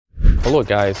Hello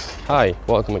guys, hi,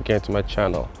 welcome again to my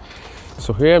channel.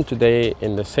 So here I am today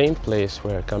in the same place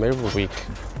where I come every week,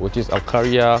 which is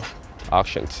Alcaria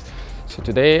Auctions. So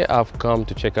today I've come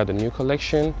to check out the new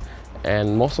collection,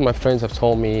 and most of my friends have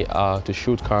told me to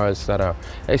shoot cars that are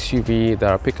SUV, that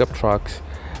are pickup trucks,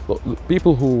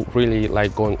 people who really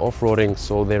like going off-roading,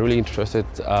 so they're really interested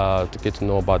to get to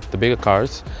know about the bigger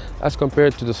cars as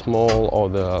compared to the small or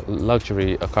the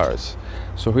luxury cars.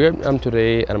 So here I am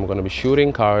today, and I'm going to be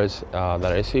shooting cars that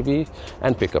are SUV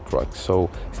and pickup trucks. So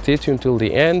stay tuned till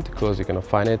the end because you're going to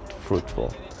find it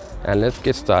fruitful. And let's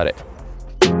get started.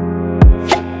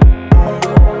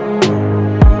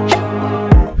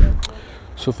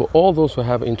 So for all those who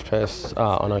have interest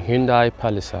on a Hyundai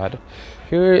Palisade,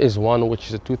 here is one which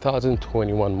is a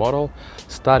 2021 model,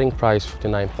 starting price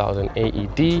 59,000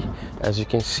 AED. As you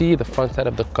can see, the front side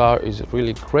of the car is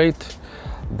really great.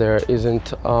 There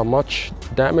isn't much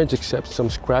damage except some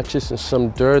scratches and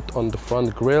some dirt on the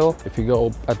front grille. If you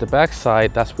go at the back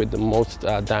side, that's where the most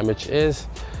damage is.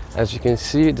 As you can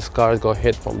see, this car got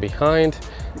hit from behind,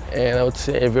 and I would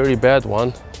say a very bad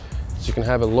one. So you can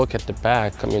have a look at the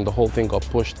back. I mean, the whole thing got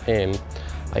pushed in.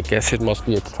 I guess it must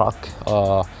be a truck.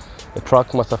 The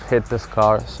truck must have hit this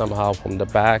car somehow from the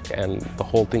back, and the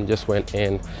whole thing just went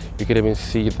in. You could even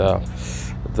see the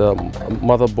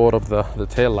motherboard of the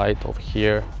tail light over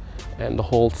here, and the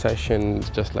whole section is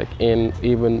just like in.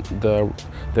 Even the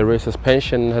rear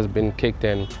suspension has been kicked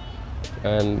in,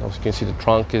 and as you can see, the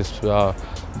trunk is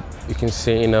you can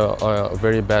see in a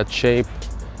very bad shape,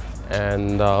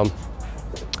 and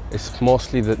it's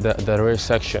mostly the rear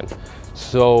section.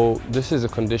 So this is the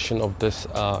condition of this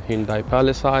Hyundai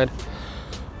Palisade.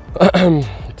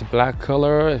 It's a black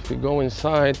color. If you go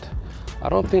inside, I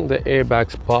don't think the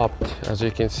airbags popped. As you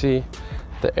can see,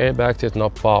 the airbag did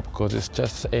not pop because it's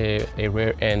just a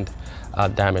rear end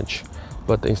damage.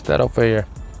 But instead of a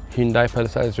Hyundai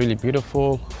Palisade, it's really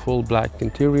beautiful, full black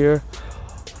interior,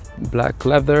 black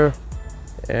leather,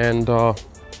 and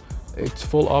it's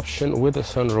full option with a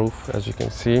sunroof. As you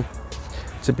can see,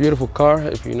 it's a beautiful car.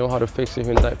 If you know how to fix a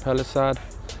Hyundai Palisade,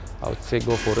 I would say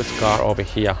go for this car over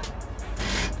here,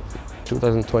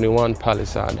 2021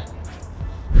 Palisade.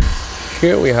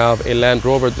 Here we have a Land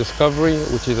Rover Discovery,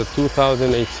 which is a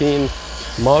 2018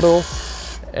 model,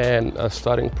 and a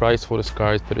starting price for this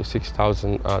car is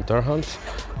 36,000 dirhams.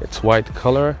 It's white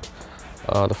color.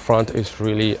 The front is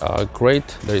really great.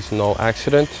 There is no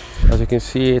accident. As you can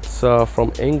see, it's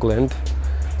from England.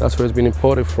 That's where it's been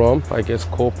imported from, I guess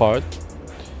core part.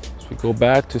 So we go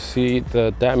back to see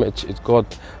the damage. It's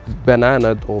got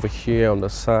bananaed over here on the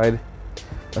side.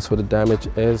 That's where the damage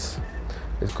is.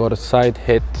 It's got a side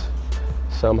hit.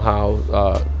 Somehow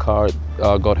car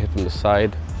got hit from the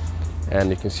side,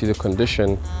 and you can see the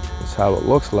condition is how it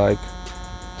looks like.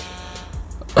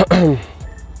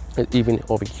 And even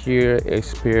over here, a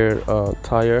spare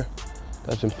tire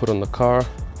that's been put on the car.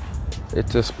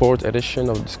 It's a sport edition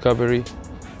of Discovery,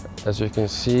 as you can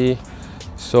see.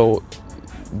 So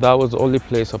that was the only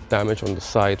place of damage on the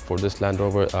side for this Land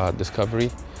Rover Discovery.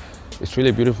 It's really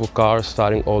a beautiful car,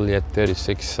 starting only at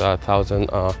 36,000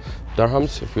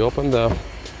 dirhams. If you open the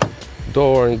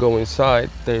door and go inside,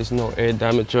 there is no air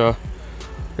damage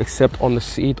except on the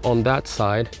seat on that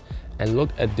side. And look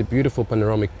at the beautiful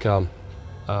panoramic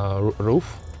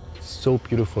roof. So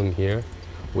beautiful in here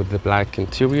with the black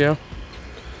interior.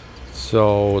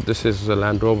 So this is the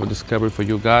Land Rover Discovery for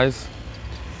you guys.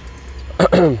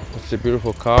 It's a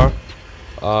beautiful car,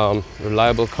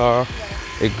 reliable car,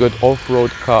 a good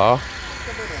off-road car,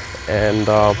 and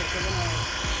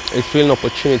it's really an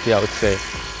opportunity, I would say,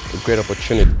 a great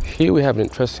opportunity. Here we have an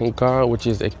interesting car, which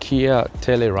is a Kia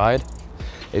Telluride,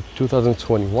 a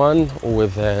 2021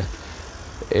 with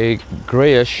a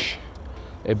grayish,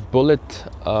 a bullet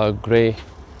gray,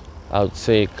 I would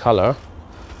say, color,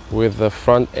 with the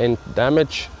front end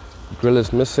damage. Grille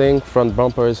is missing, front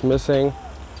bumper is missing.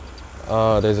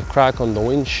 There's a crack on the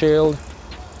windshield,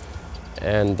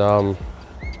 and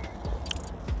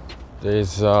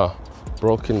there's a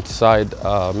broken side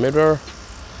mirror.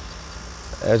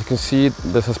 As you can see,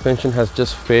 the suspension has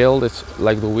just failed. It's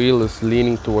like the wheel is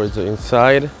leaning towards the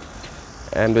inside,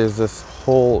 and there's this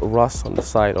whole rust on the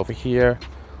side over here,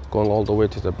 going all the way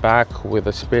to the back, with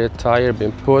a spare tire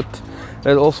being put.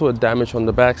 There's also a damage on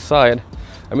the back side.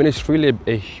 I mean, it's really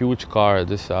a huge car,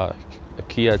 this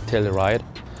Kia Telluride.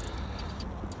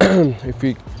 If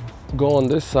we go on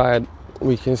this side,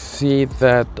 we can see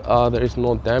that there is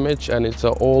no damage, and it's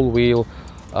an all-wheel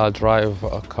drive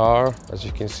car. As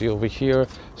you can see over here,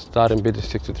 starting bid is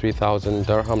 63,000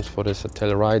 dirhams for this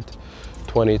Telluride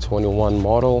 2021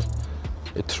 model.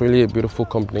 It's really a beautiful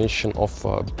combination of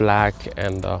black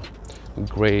and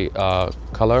gray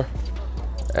color.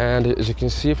 And as you can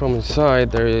see from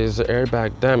inside, there is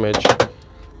airbag damage.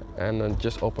 And then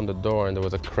just opened the door and there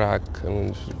was a crack, and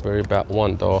it's a very bad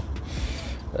one though.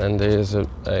 And there's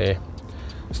a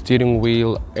steering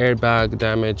wheel airbag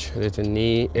damage, there's a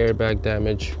knee airbag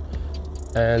damage,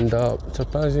 and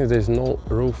surprisingly there's no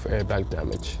roof airbag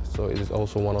damage. So it is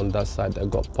also one on that side that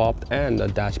got popped, and a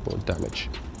dashboard damage.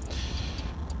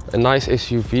 A nice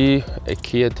SUV, a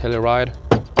Kia Telluride.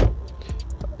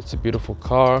 It's a beautiful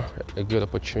car, a good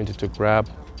opportunity to grab,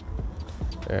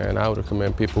 and I would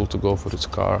recommend people to go for this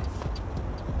car.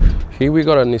 Here we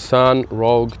got a Nissan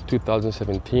Rogue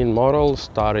 2017 model,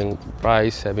 starting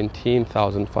price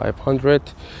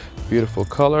 17,500. Beautiful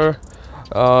color.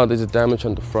 There's a damage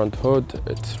on the front hood.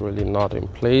 It's really not in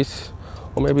place,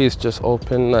 or maybe it's just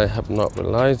open. I have not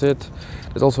realized it.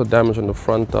 There's also damage on the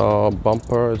front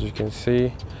bumper, as you can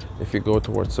see. If you go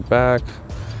towards the back,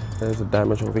 there's a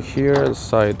damage over here. The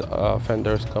side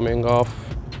fender is coming off,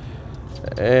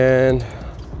 and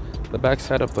the back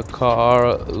side of the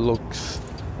car looks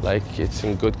like it's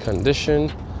in good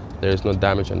condition. There's no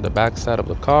damage on the back side of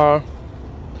the car.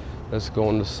 Let's go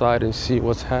on the side and see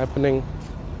what's happening.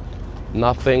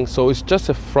 Nothing. So it's just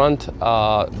a front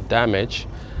damage.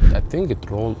 I think it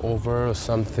rolled over or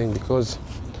something, because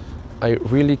I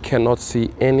really cannot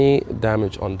see any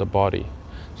damage on the body.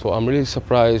 So I'm really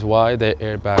surprised why the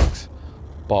airbags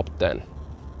popped then.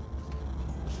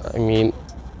 I mean,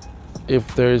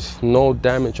 if there's no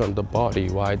damage on the body,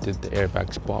 why did the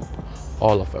airbags pop?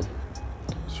 All of them.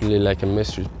 It's really like a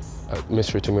mystery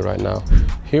to me right now.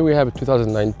 Here we have a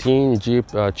 2019 Jeep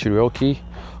Cherokee,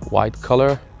 white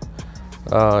color.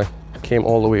 Came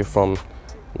all the way from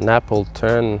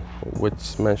Napleton, which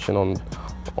is mentioned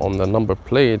on the number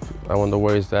plate. I wonder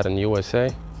where is that in USA.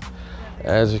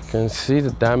 As you can see,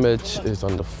 the damage is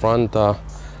on the front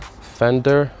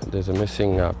fender. There's a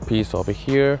missing piece over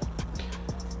here.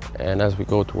 And as we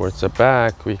go towards the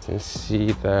back, we can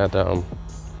see that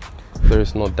there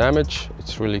is no damage.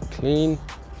 It's really clean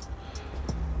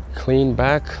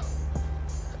back.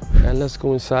 And let's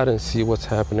go inside and see what's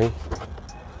happening.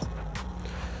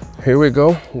 Here we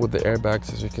go with the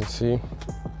airbags. As you can see,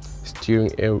 steering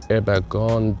airbag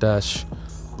gone,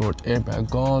 dashboard airbag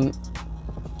gone,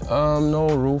 no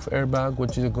roof airbag,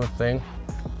 which is a good thing,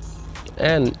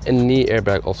 and a knee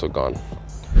airbag also gone.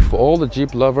 For all the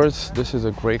Jeep lovers, this is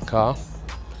a great car.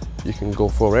 You can go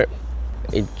for it.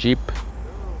 A Jeep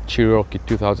Cherokee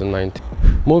 2019.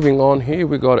 Moving on, here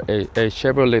we got a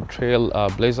Chevrolet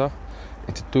Trailblazer.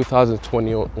 It's a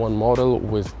 2021 model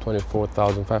with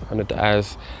 24,500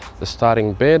 as the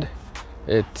starting bid.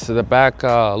 The back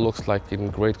looks like in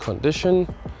great condition,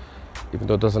 even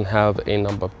though it doesn't have a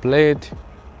number plate.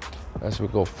 As we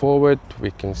go forward,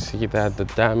 we can see that the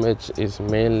damage is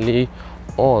mainly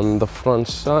on the front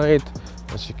side.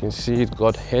 As you can see, it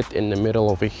got hit in the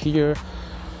middle over here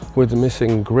with the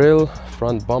missing grille,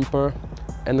 front bumper.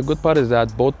 And the good part is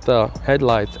that both the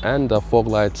headlights and the fog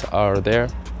lights are there,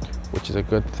 which is a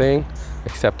good thing,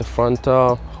 except the front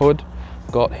hood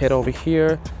got hit over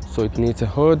here, so it needs a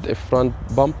hood, a front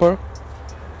bumper,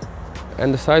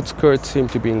 and the side skirts seem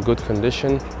to be in good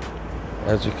condition.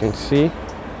 As you can see,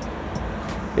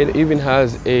 it even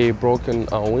has a broken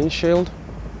windshield.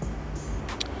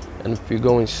 And if you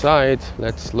go inside,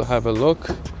 let's have a look.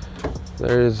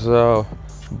 There is a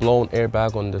blown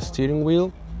airbag on the steering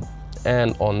wheel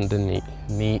and on the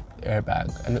knee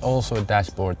airbag, and also a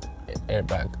dashboard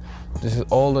airbag. This is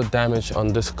all the damage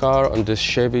on this car, on this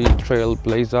Chevy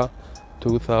Trailblazer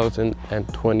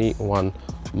 2021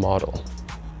 model.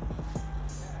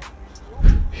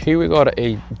 Here we got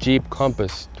a Jeep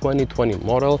Compass 2020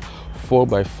 model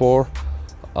 4x4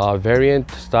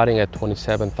 variant, starting at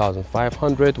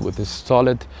 27,500 with this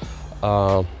solid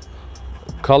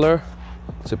color.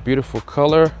 It's a beautiful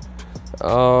color.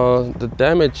 The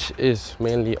damage is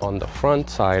mainly on the front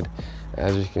side,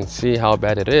 as you can see how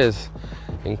bad it is,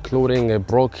 including a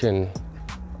broken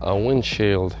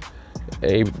windshield,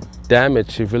 a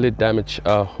severely damaged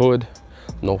hood,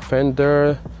 no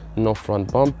fender, no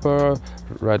front bumper,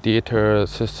 radiator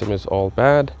system is all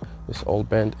bad, it's all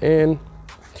bent in,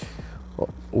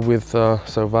 with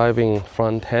surviving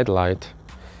front headlight.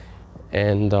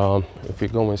 And if you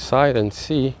go inside and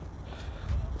see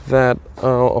that,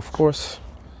 of course,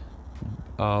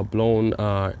 blown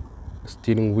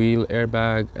steering wheel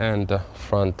airbag and the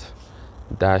front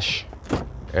dash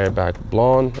airbag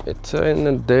blown. It's in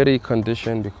a dirty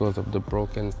condition because of the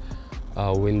broken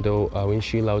windshield,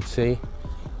 I would say.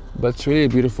 But it's really a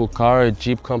beautiful car. A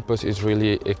Jeep Compass is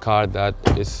really a car that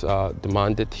is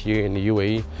demanded here in the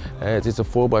UAE. And it's a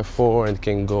 4x4 and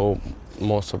can go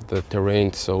most of the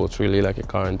terrain, so it's really like a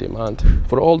car in demand.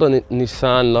 For all the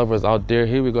Nissan lovers out there,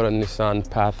 here we got a Nissan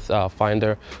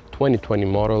Pathfinder 2020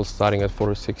 model starting at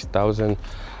 46,000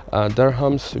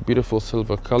 dirhams. Beautiful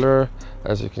silver color.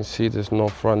 As you can see, there's no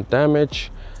front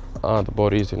damage. The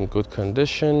body is in good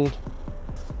condition.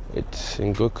 It's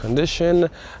in good condition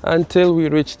until we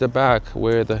reach the back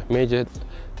where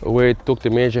it took the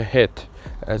major hit.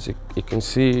 As you can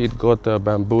see, it got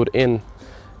bambooed in.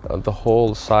 The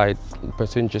whole side,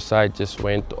 passenger side, just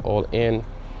went all in,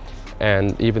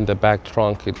 and even the back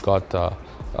trunk, it got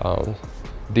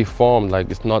deformed.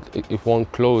 Like it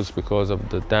won't close because of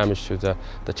the damage to the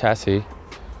chassis.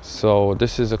 So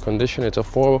this is a condition. It's a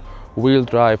 4-wheel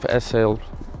drive SL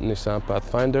Nissan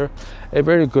Pathfinder, a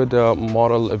very good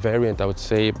model, a variant, I would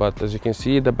say. But as you can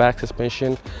see, the back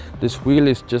suspension, this wheel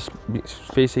is just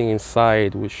facing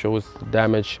inside, which shows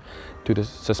damage to the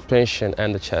suspension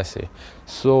and the chassis.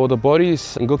 So the body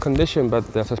is in good condition,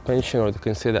 but the suspension, or you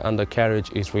can say the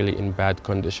undercarriage, is really in bad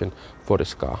condition for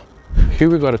this car. Here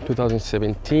we got a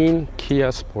 2017 Kia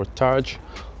Sportage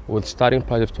with starting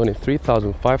price of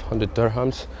 23,500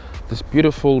 dirhams. This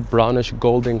beautiful brownish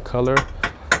golden color.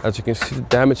 As you can see, the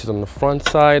damage is on the front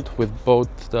side, with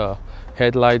both the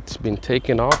headlights being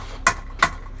taken off,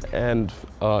 and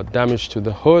damage to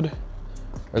the hood.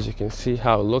 As you can see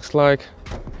how it looks like.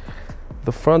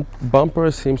 The front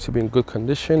bumper seems to be in good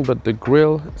condition, but the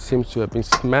grille seems to have been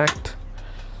smacked,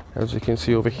 as you can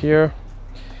see over here.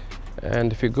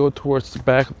 And if you go towards the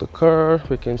back of the car,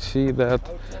 we can see that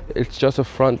it's just a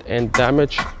front end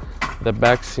damage. The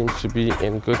back seems to be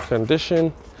in good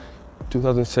condition.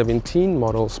 2017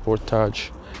 model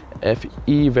Sportage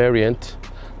FE variant,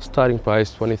 starting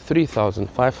price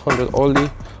 23,500 only,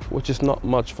 which is not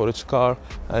much for its car,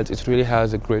 as it really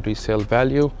has a great resale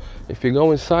value. If you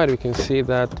go inside, we can see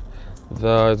that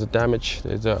the damage,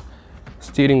 there's a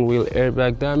steering wheel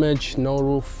airbag damage, no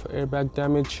roof airbag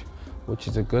damage, which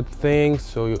is a good thing.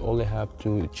 So you only have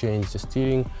to change the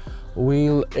steering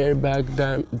wheel airbag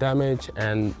damage,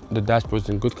 and the dashboard is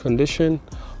in good condition.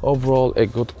 Overall, a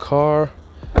good car,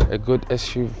 a good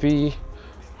SUV.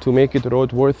 To make it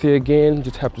roadworthy again,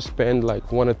 just have to spend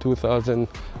like 1,000 or 2,000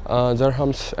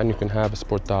 dirhams, and you can have a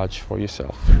Sportage for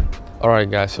yourself. Alright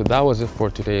guys, so that was it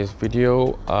for today's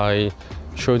video. I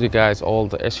showed you guys all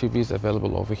the SUVs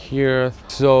available over here.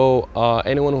 So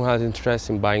anyone who has interest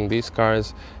in buying these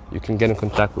cars, you can get in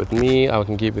contact with me. I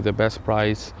can give you the best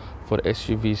price for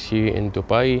SUVs here in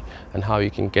Dubai, and how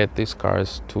you can get these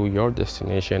cars to your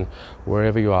destination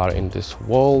wherever you are in this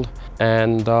world.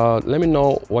 And let me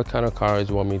know what kind of cars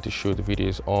you want me to shoot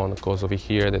videos on, because over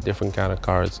here the different kind of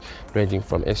cars, ranging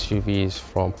from SUVs,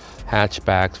 from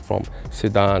hatchbacks, from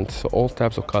sedans, so all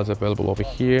types of cars available over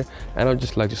here. And I'd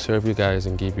just like to serve you guys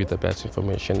and give you the best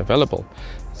information available.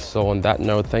 So on that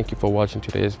note, thank you for watching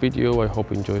today's video. I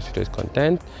hope you enjoyed today's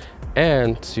content,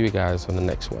 and see you guys on the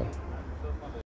next one.